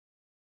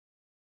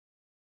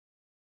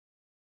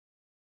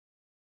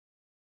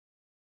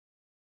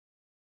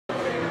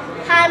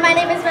my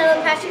name is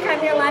Madeline Patrick.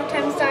 I'm your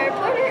Lifetime Star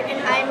reporter,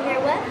 and I'm here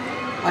with...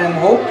 I am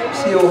Hope,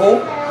 CEO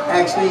Hope.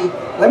 Actually,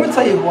 let me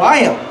tell you who I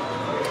am.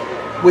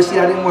 Which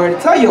I didn't want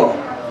to tell y'all,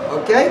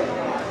 okay?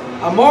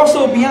 I'm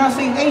also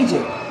Beyonce's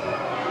agent,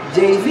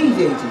 Jay-Z's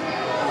agent,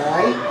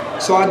 alright?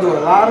 So I do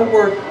a lot of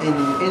work in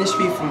the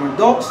industry from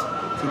adults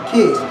to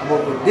kids. I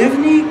work with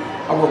Disney,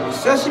 I work with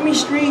Sesame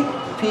Street,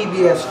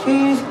 PBS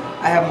Kids.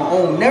 I have my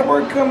own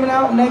network coming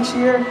out next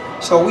year.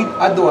 So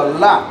I do a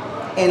lot.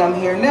 And I'm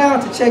here now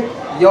to check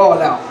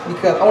y'all out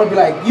because I want to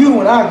be like you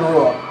when I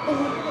grow up.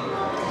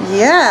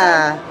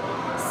 Yeah.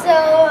 So,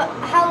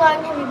 how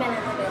long have you been in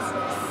the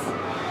business?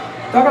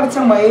 Do I gotta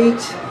tell my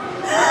age?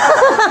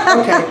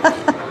 Okay,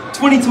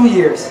 22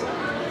 years.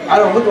 I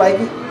don't look like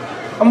it.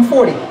 I'm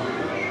 40. You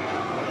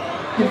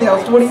think I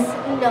was 40?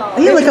 No.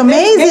 You look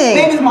amazing.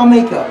 Maybe it's my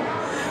makeup.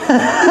 You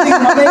think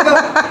it's my makeup?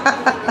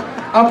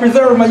 I'm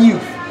preserving my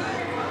youth.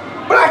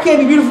 But I can't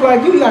be beautiful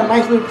like you. You got a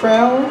nice little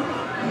crown,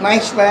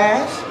 nice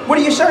lash. What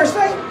do your shirts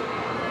say?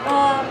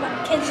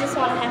 Kids just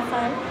want to have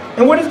fun.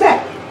 And what is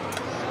that?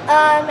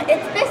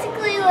 It's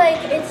basically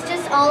like, it's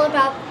just all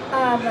about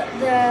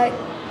the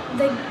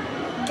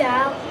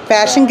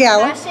Fashion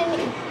Gala.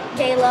 Fashion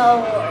Gala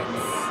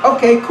Awards.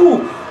 Okay,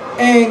 cool.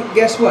 And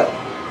guess what?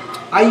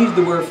 I use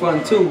the word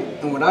fun too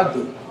in what I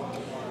do.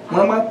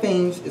 One of my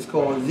things is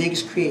called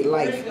Zigs Create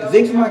Life.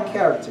 Zigs are my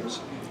characters,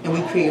 and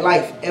we create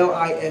life,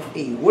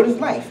 L-I-F-E. What is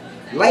life?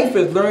 Life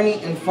is learning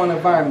in fun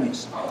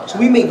environments. So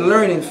we make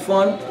learning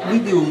fun.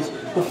 We use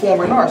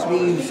performing arts. We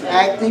use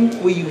acting,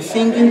 we use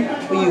singing,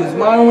 we use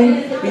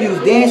modeling, we use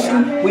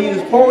dancing, we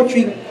use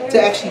poetry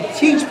to actually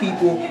teach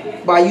people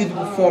by using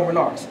performing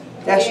arts.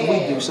 That's what we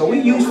do. So we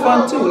use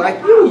fun too,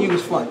 like you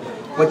use fun.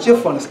 But your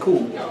fun is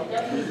cool.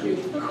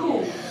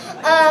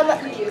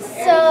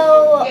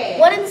 So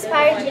what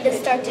inspired you to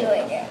start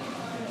doing it?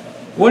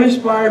 What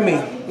inspired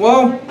me?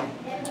 Well,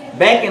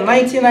 back in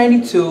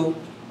 1992,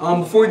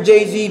 before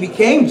Jay-Z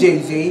became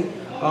Jay-Z,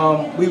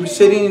 we were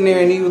sitting in there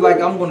and he was like,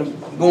 I'm going to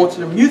go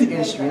into the music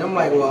industry. And I'm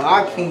like, well,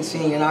 I can't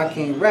sing and I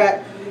can't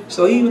rap.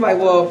 So he was like,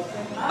 well,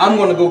 I'm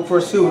going to go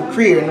pursue a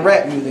career in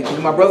rap music.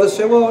 And my brother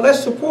said, well,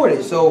 let's support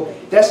it. So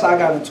that's how I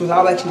got into it.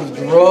 I was actually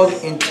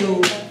drugged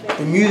into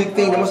the music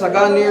thing. And once I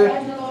got in there,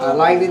 I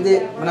liked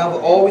it. But I've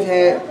always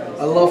had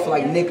a love for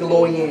like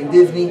Nickelodeon and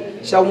Disney.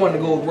 So I wanted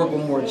to go work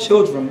with more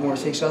children, more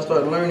things. So I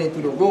started learning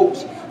through the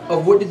ropes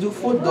of what to do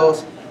for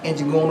adults and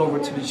to going over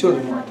to the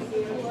children market.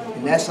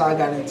 And that's how I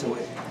got into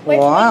it. Where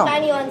can we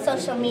find you on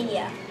social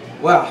media?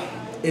 Wow.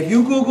 If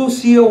you Google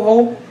CEO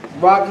Hope,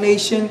 Rock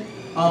Nation,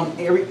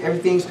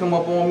 everything's come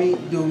up on me.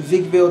 Do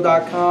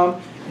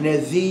Zigville.com, and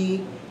that's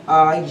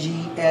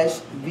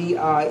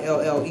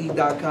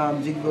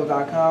ZIGSVILLE.com,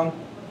 Zigville.com,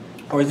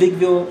 or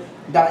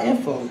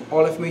Zigville.info.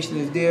 All information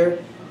is there.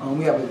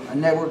 We have a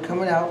network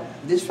coming out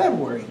this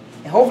February.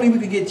 And hopefully we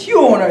can get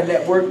you on our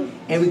network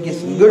and we can get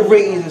some good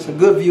ratings and some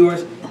good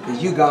viewers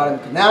because you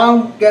got them.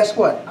 Now, guess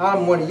what?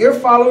 I'm one of your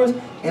followers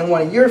and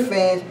one of your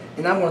fans,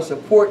 and I'm going to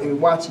support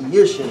and watching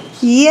your shows.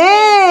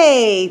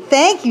 Yay!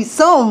 Thank you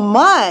so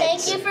much.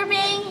 Thank you for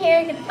being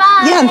here.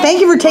 Goodbye. Yeah, and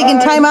thank you for taking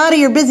time out of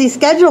your busy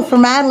schedule for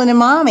Madeline and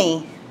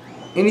Mommy.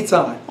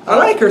 Anytime. I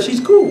like her. She's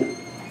cool.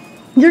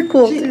 You're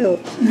cool too.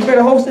 She's a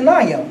better host than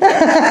I am.